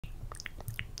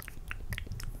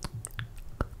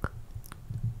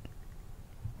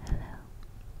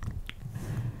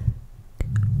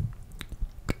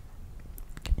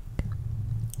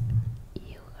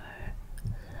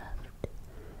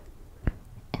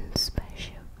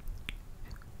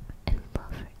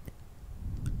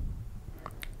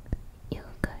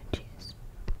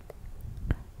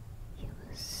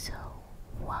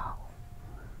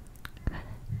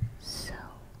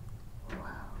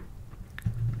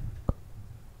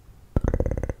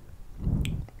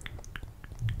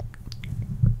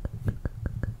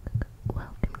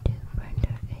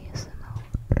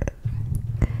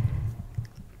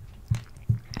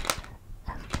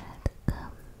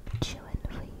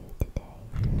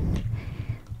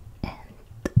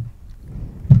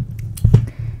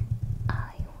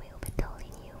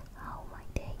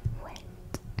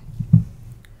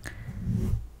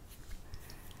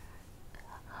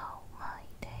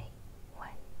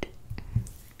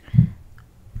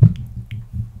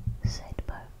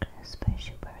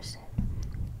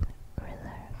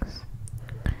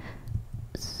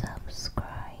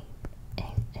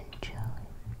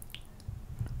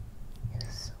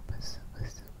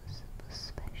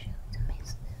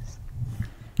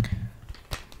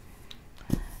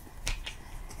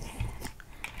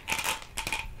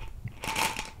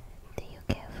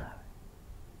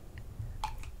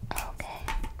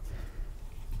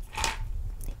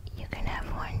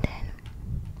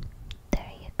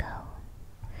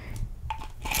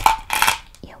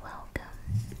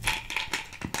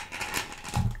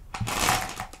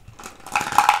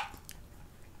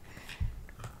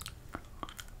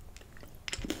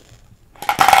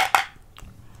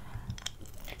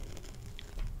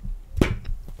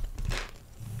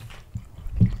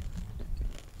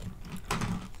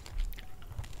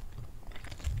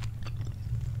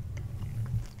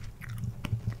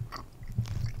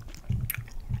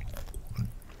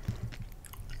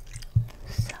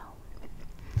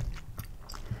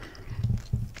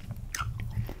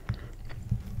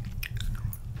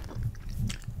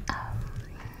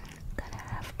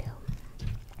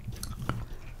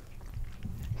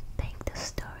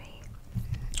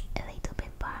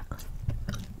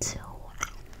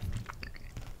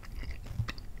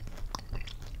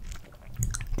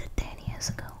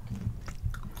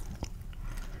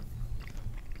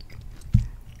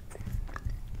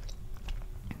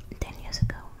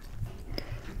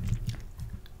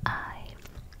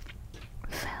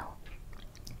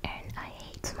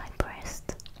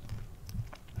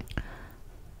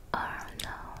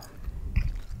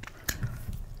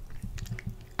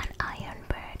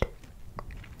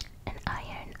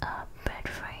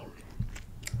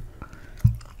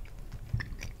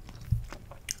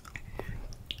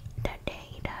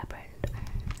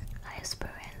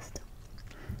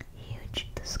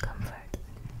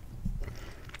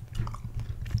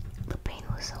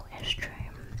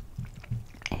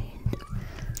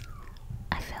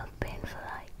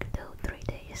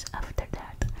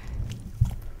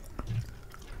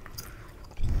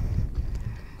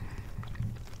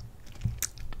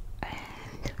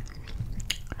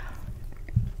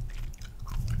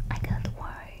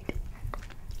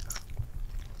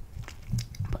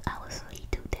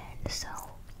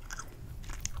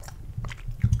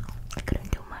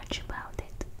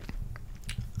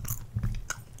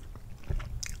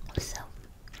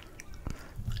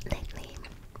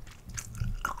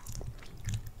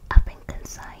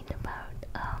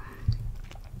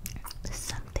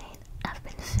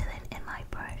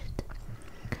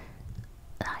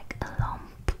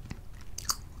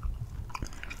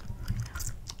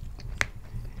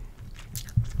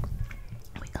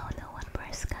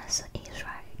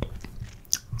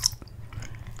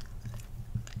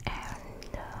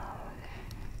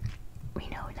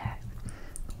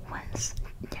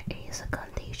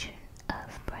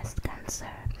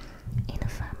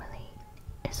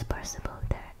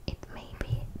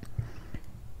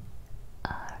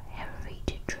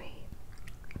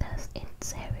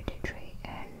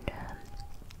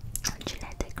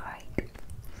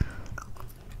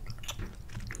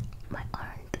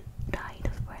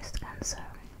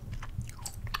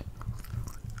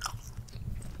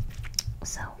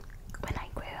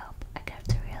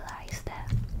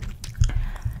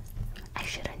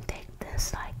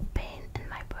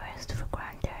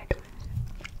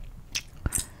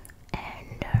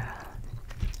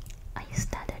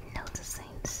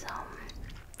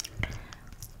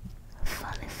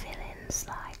feels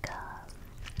like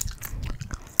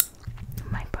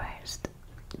my breast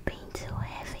being too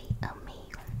heavy on me.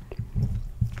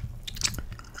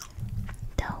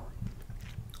 Though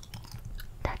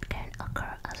that can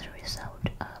occur as a result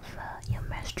of your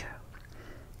menstrual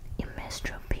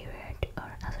period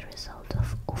or as a result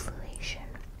of ovulation.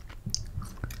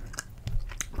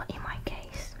 But in my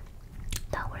case,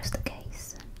 that was the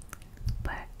case.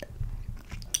 But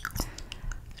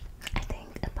I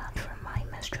think apart from my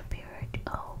menstrual period,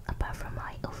 apart from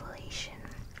my ovulation,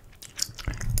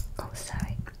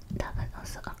 sorry, that can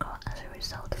also occur as a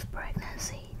result of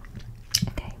pregnancy.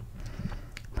 Okay,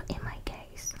 but in my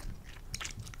case,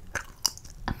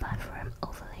 apart from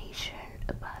ovulation,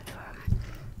 apart from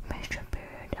menstrual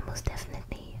period, and most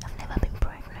definitely I've never been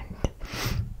pregnant.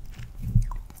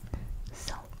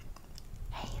 So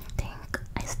I think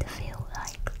I still feel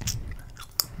like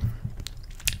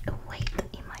a weight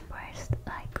in my breast,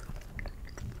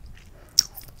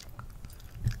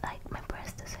 like my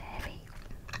breast is heavy.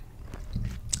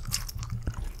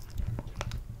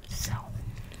 So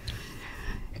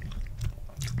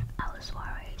I was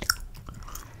worried,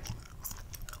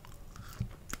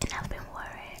 and I've been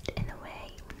worried in a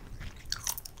way,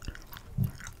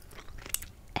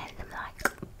 and I'm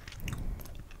like,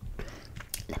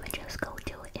 let me just go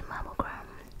do a mammogram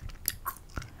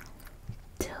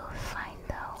to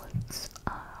find out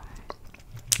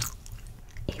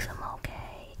if I'm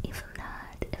okay, if I'm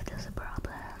not, if there's a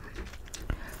problem,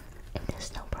 if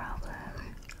there's no problem.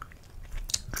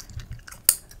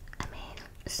 I mean,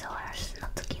 so as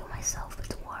not to kill myself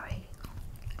with worry.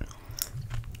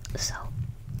 So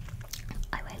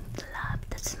I went to the lab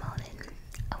this morning.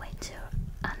 I went to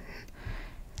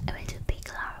big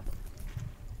lab,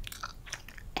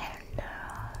 and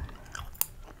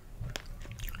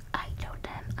I told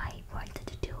them I wanted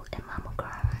to do a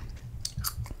mammogram.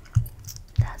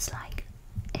 That's like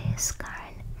a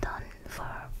scan done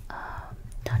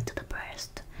to the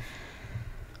breast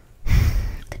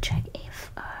to check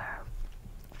if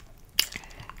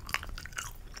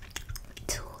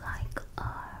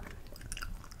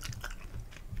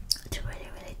to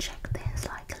really check things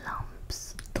like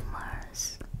lumps,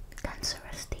 tumors,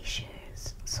 cancerous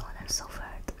tissues, so on and so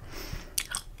forth.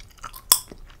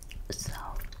 So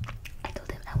I told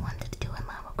them I wanted to do a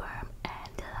mammogram, and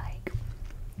they're like,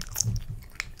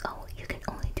 oh, you can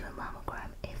only do a mammogram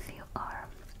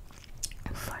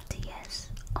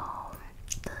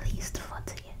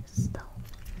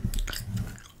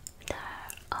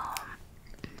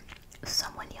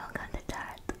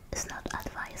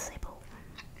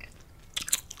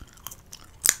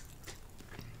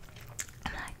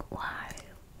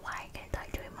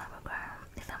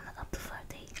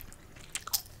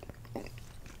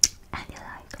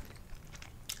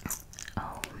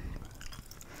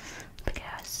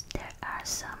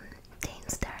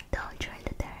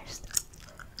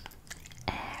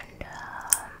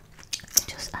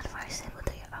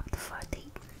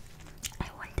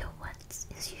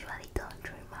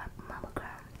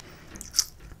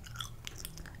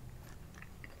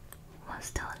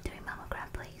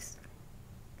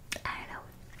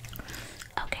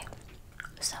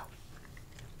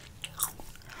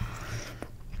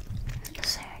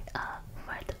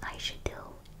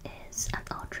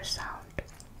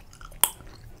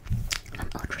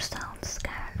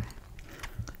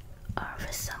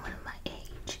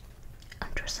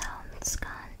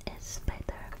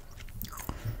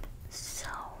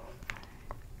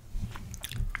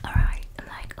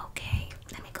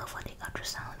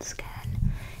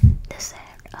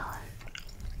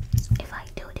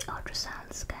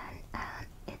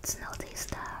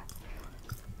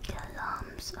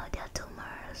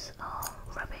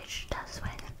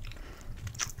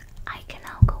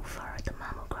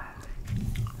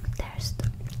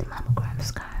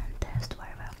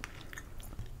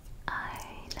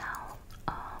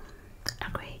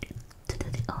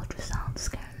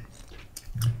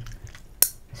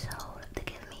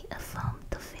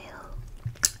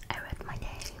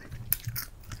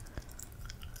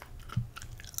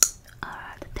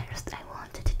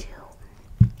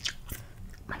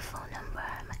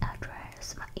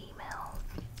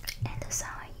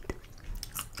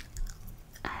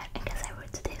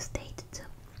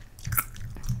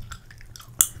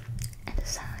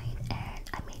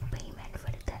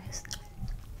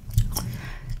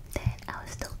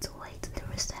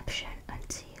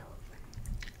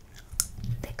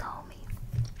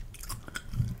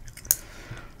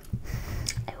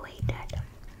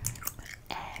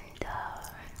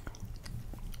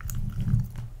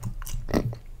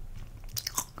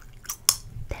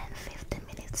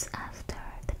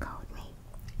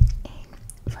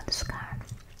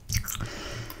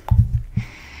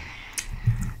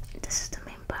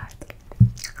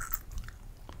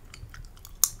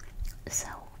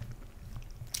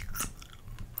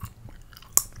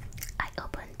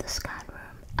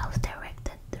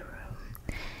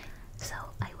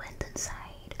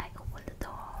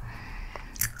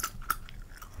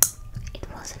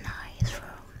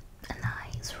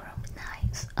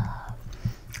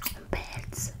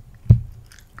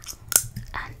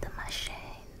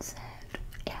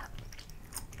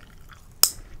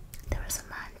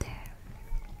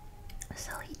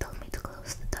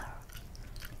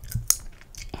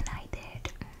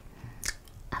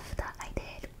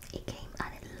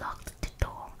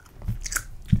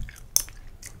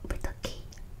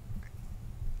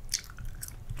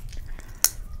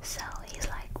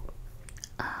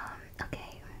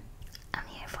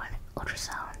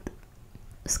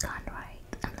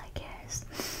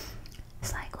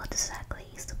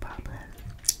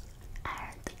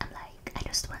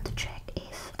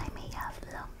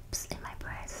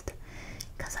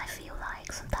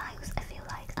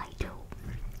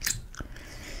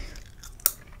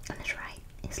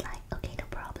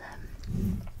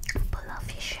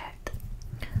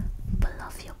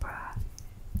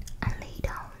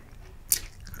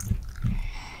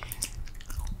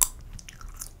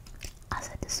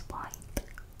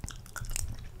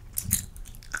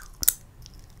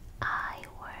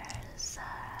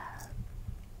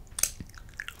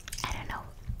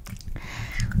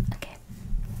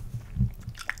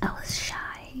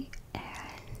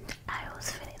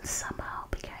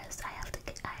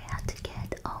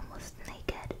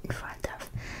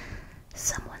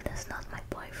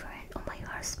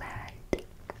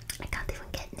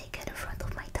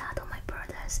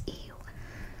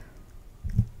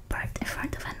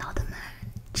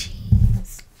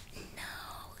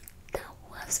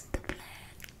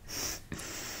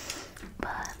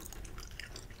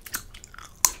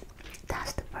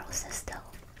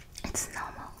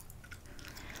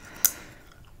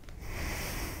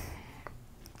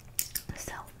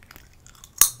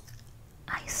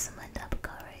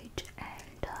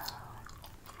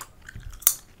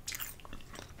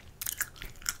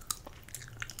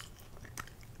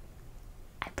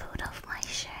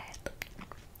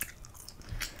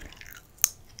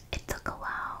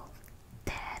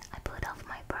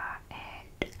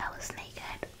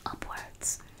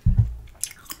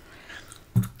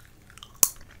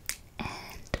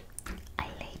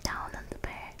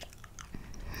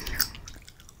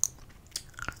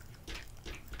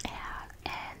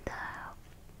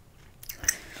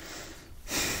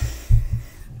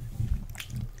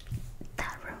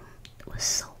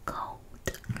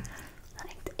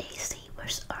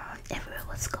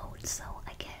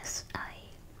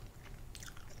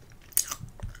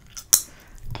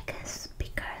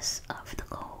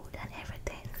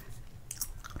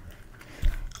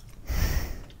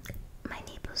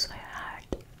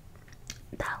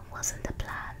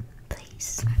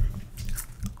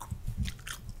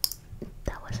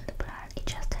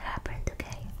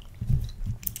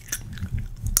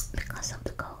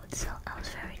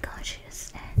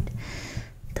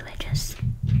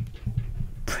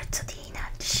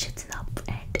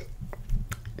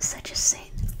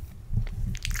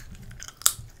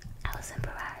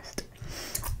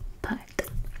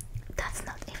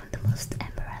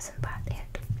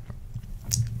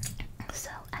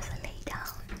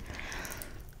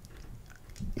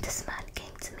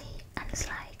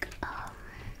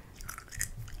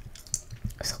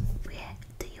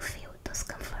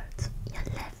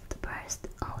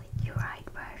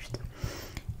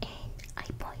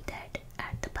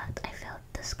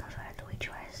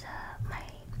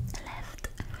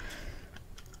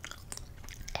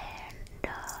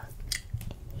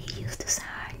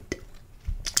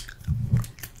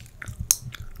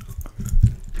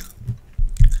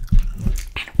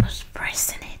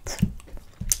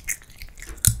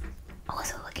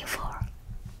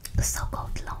the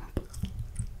so-called lump.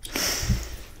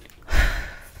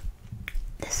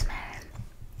 This man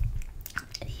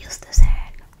used his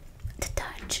hand to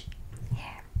touch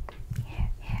here, here,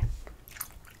 here.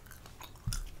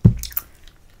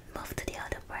 Move to the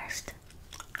other breast.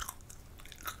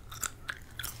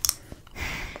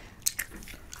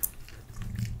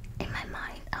 In my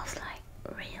mind, I was like,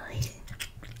 really?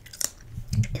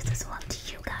 Is this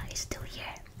what you guys do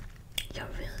here? You're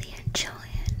really enjoying.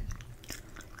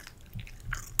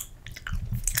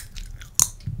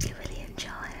 You really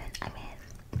enjoy it. I mean,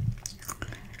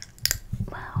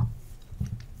 well,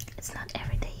 it's not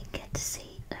every day you get to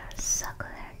see a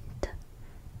succulent,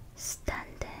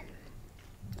 standing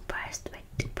breast with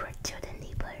protruding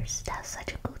nipples. That's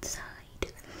such a good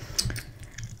side.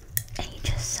 And you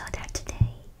just saw that today.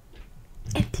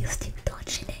 And you still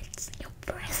touching it. You're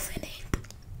pressing it.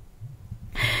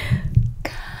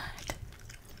 God.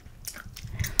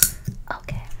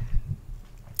 Okay.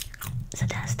 So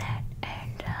that's that.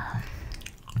 And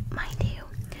mind you,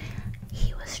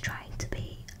 he was trying to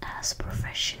be as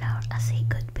professional as he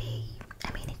could be.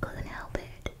 I mean, he couldn't help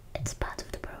it. It's part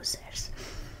of the process.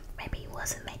 Maybe he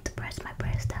wasn't meant to press my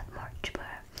breast that much,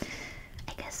 but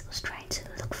I guess he was trying to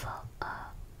look for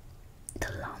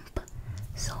the lump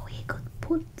so he could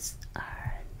put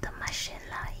the machine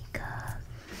like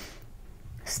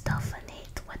stuff in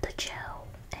it with the gel,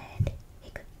 and he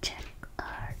could check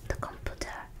the computer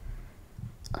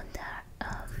on that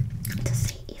to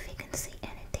see if he can see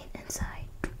anything inside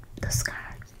the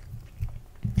scan.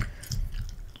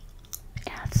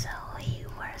 And so he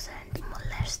wasn't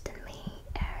molesting me,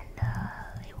 and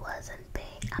he wasn't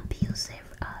being abusive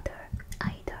either.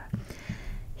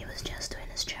 He was just doing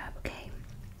his job, okay?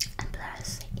 And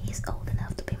plus, he's old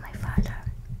enough to be my father.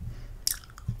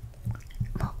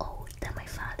 More old than my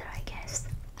father, I guess.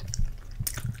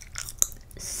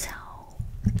 So,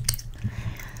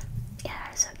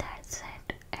 yeah, so that's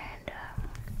it. And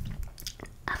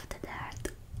after that,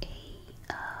 he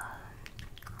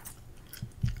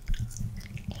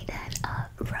then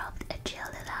rubbed a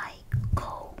jelly-like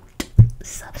cold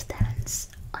substance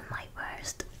on my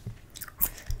breast,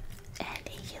 and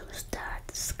he used that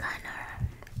scanner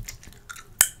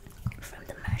from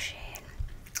the machine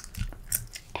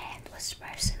and was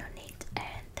pressing on it,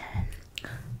 and then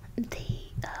the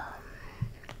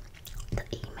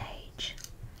image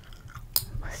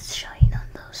was showing on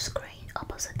the screen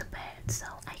opposite the bed, so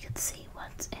I could see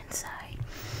what's inside.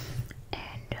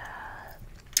 And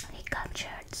he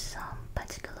captured some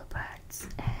particular parts,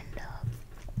 and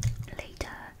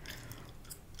later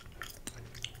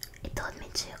he told me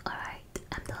to, alright,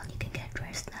 I'm done, you can get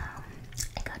dressed now.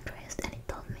 I got dressed, and he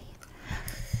told me,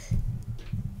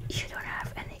 you don't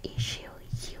have any issue,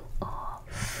 you are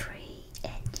free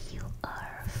and you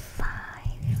are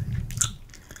fine.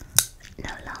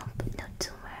 No lump, no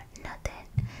tumor, nothing.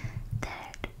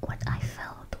 That what I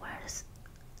felt was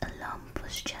a lump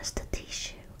was just a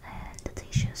tissue, and the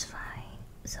tissue is fine,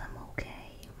 so I'm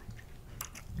okay.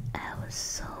 I was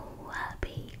so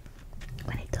happy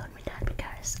when he told me that,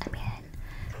 because I mean,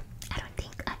 I don't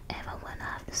think I ever want to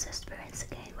have this experience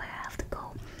again where I have to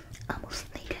go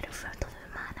almost naked in front of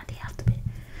a man and they have to be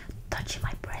touching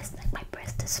my breast like my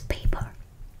breast is paper.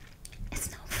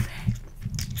 It's not fair.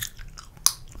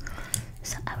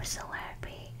 So I was so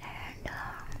happy, and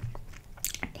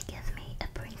he gave me a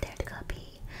printed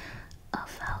copy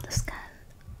of how the scan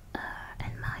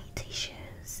and my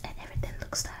tissues and everything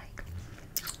looks like,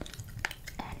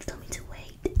 and he told me to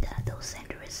wait that they'll send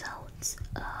the results.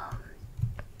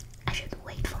 I should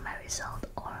wait for my result,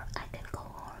 or I can go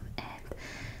home and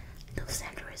they'll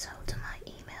send the result to my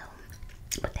email.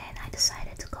 But then I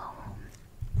decided to go home.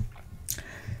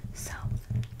 So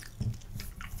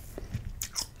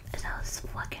as I was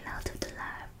walking out of the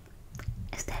lab,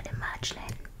 I started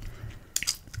imagining.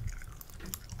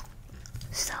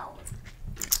 So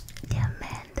there are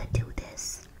men that do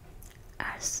this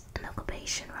as an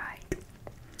occupation, right?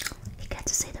 You get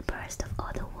to see the breast of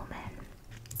other women.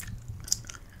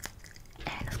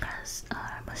 And of course,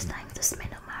 most times this men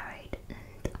are married, and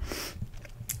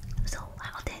so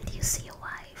how then do you see your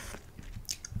wife?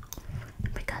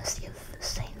 Because you've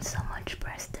seen so much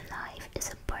breast in life, is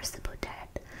it possible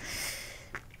that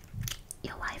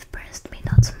your wife's breast may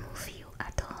not move you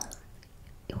at all?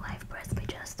 Your wife's breast may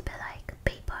just be like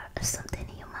paper or something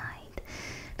in your mind,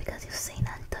 because you've seen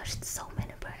and touched so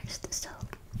many breasts, so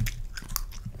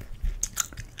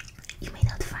you may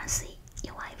not fancy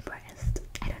your wife's breast.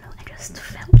 I don't know, I just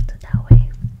felt that way.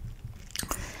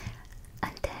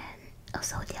 And then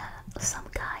also there are some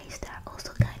guys that are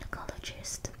also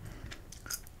gynecologists.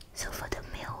 So for the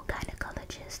male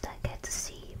gynecologist, I get to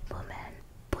see women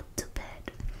put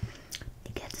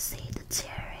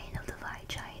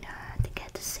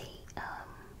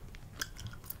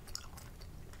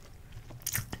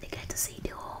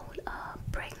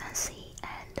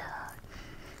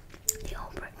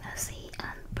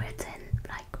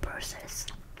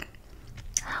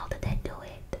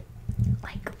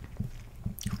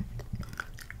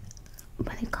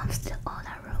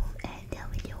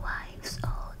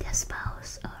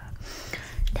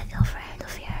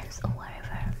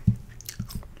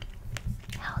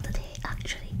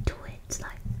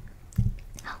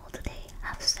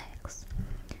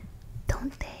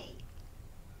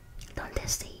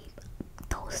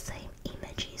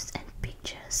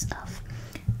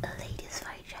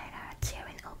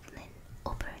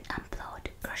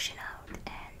rushing out,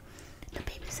 and the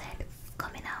baby's head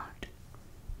coming out.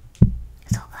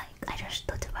 So like I just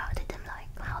thought about it and like,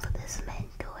 how did this man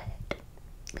do it?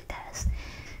 Because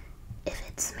if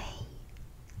it's me,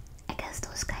 I guess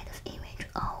those kind of images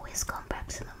always come back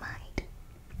to my mind.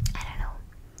 I don't know,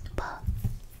 but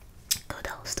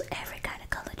kudos to every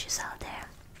gynecologist out there.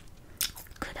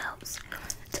 Kudos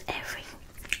to every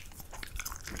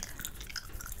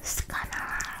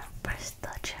scanner, breast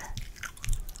toucher.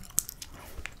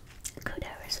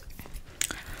 Kudos.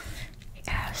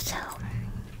 Yeah, so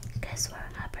guess what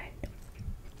happened?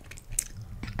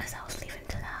 As I was leaving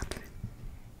the lab,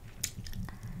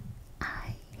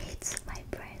 I hit my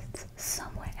breast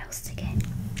somewhere else again.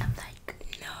 I'm like,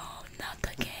 no, not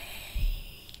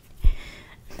again.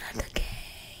 Not again.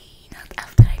 Not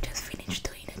after I just finished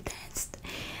doing the test.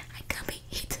 I can't be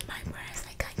hitting my breast.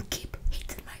 I can't keep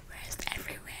hitting my breast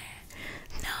everywhere.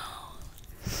 No.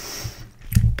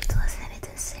 It wasn't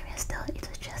anything serious though. It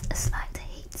was just a slight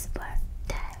hit, but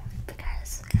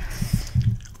because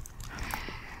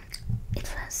it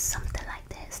was something like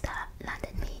this that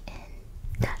landed me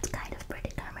in that kind of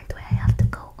predicament where I have to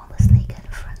go almost naked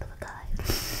in front of a guy.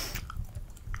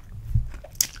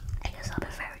 I guess I'll be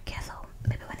very careful.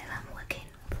 Maybe when I'm working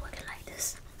like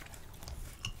this,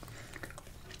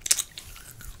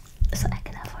 so I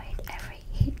can avoid every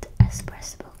hit as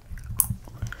possible.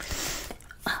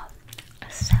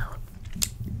 So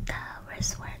the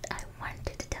first word I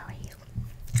wanted to tell you.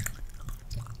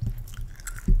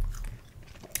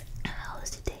 How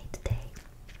was your day today?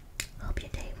 Hope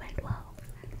your day went well.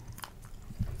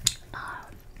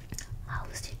 How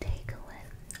was your day going?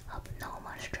 Hope no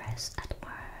more stress at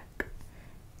work,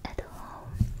 at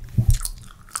home.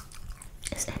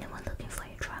 Is anyone looking for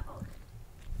your trouble?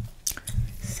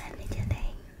 Send me their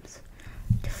names,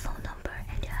 their phone number,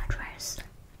 and their address.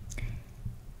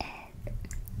 And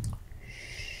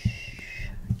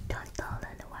don't tell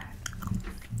anyone.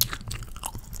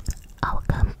 I'll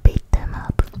come beat them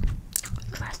up.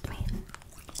 Trust me.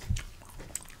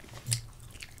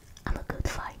 I'm a good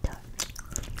fighter.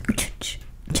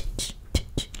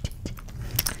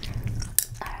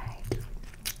 Alright.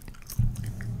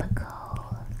 But go.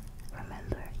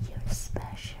 Remember, you're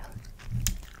special.